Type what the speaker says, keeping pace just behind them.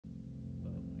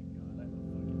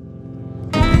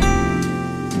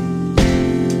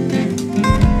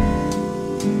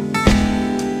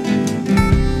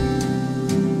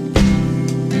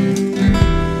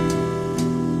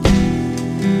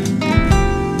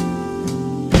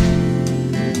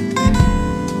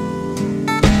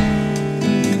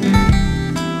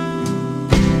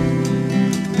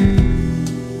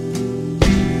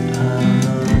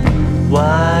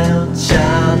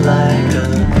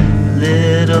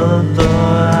little boy,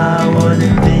 I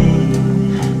wouldn't be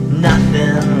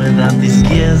nothing without these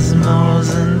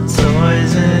gizmos and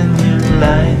toys. And you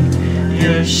like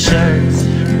your shirts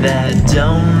that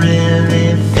don't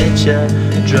really fit ya,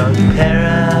 drug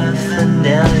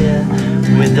paraphernalia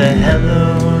with a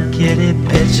Hello Kitty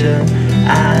picture.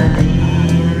 I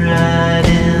lean right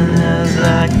in as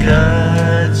I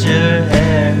cut your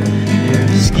hair. Your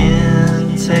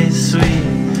skin tastes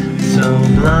sweet, so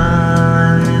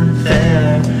blonde and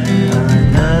fair.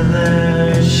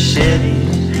 Another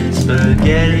shitty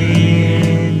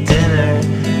spaghetti dinner.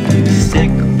 You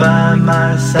stick by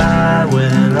my side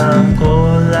when I'm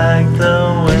cold like the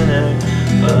winter,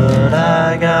 but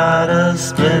I got a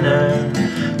splinter,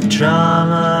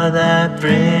 trauma that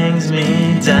brings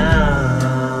me down.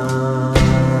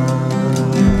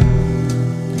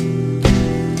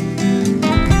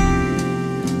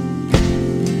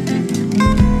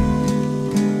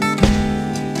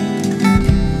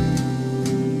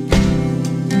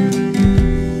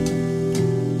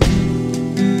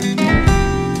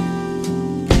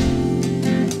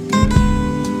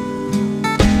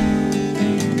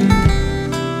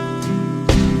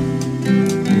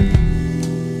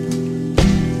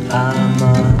 I'm a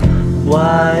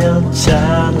wild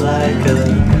child, like a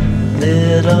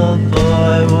little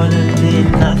boy. Wouldn't be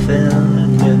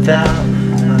nothing without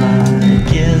my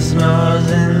gizmos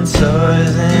and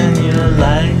toys. And you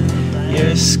like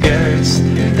your skirts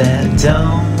that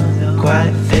don't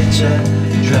quite fit ya,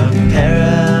 drug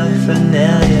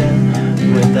paraphernalia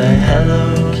with a Hello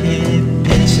Kitty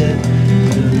picture.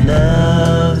 You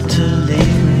love to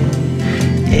leave me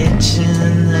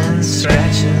itching and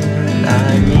scratching.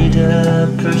 I need a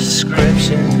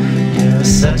prescription. You're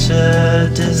such a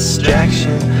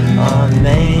distraction on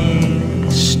Main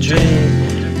Street.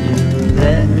 You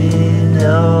let me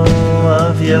know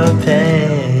of your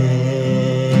pain.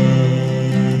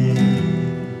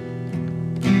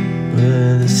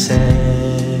 We're the same.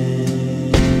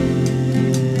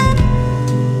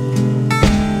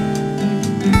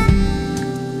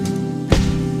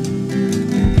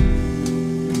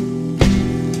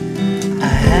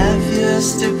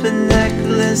 Stupid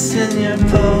necklace in your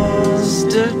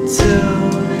poster too.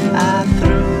 I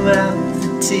threw out the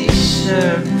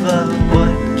t-shirt, but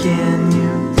what can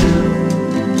you do?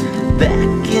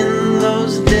 Back in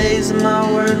those days my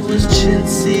word was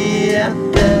chintzy at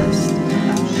best.